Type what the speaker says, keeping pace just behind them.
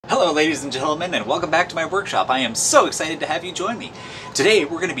Hello ladies and gentlemen, and welcome back to my workshop. I am so excited to have you join me. Today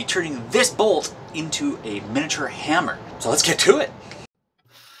we're going to be turning this bolt into a miniature hammer. So let's get to it.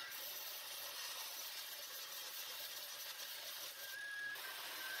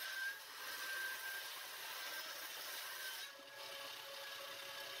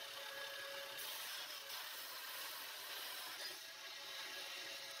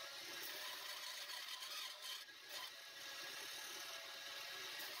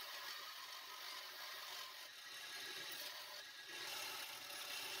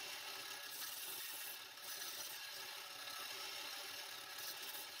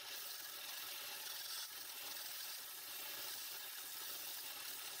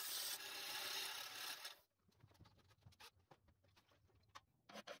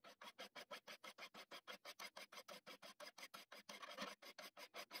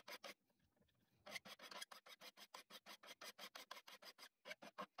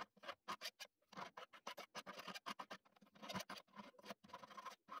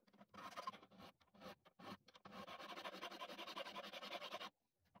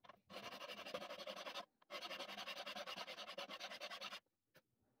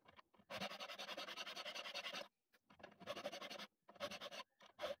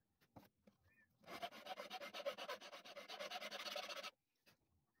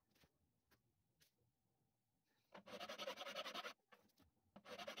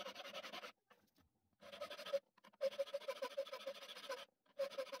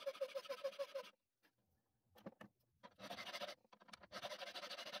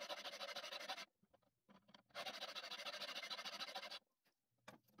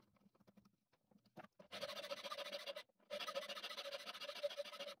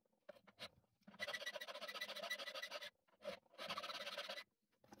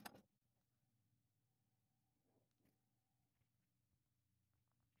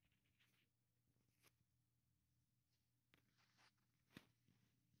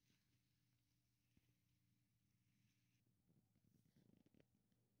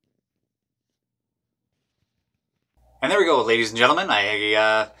 And there we go, ladies and gentlemen.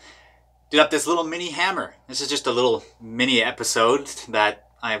 I did up this little mini hammer. This is just a little mini episode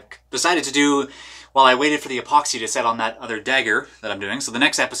that I've decided to do while I waited for the epoxy to set on that other dagger that I'm doing. So the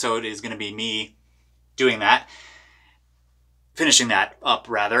next episode is going to be me doing that, finishing that up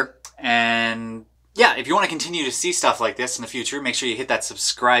rather. And yeah, if you want to continue to see stuff like this in the future, make sure you hit that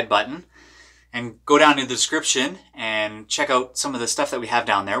subscribe button. And go down in the description and check out some of the stuff that we have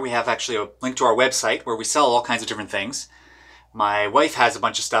down there. We have actually a link to our website where we sell all kinds of different things. My wife has a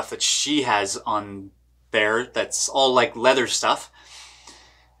bunch of stuff that she has on there that's all like leather stuff.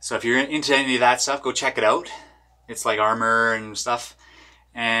 So if you're into any of that stuff, go check it out. It's like armor and stuff.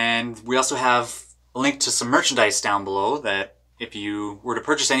 And we also have a link to some merchandise down below that if you were to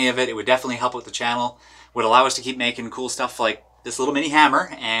purchase any of it, it would definitely help with the channel. Would allow us to keep making cool stuff like this little mini hammer.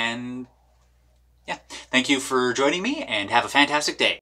 And yeah, thank you for joining me and have a fantastic day.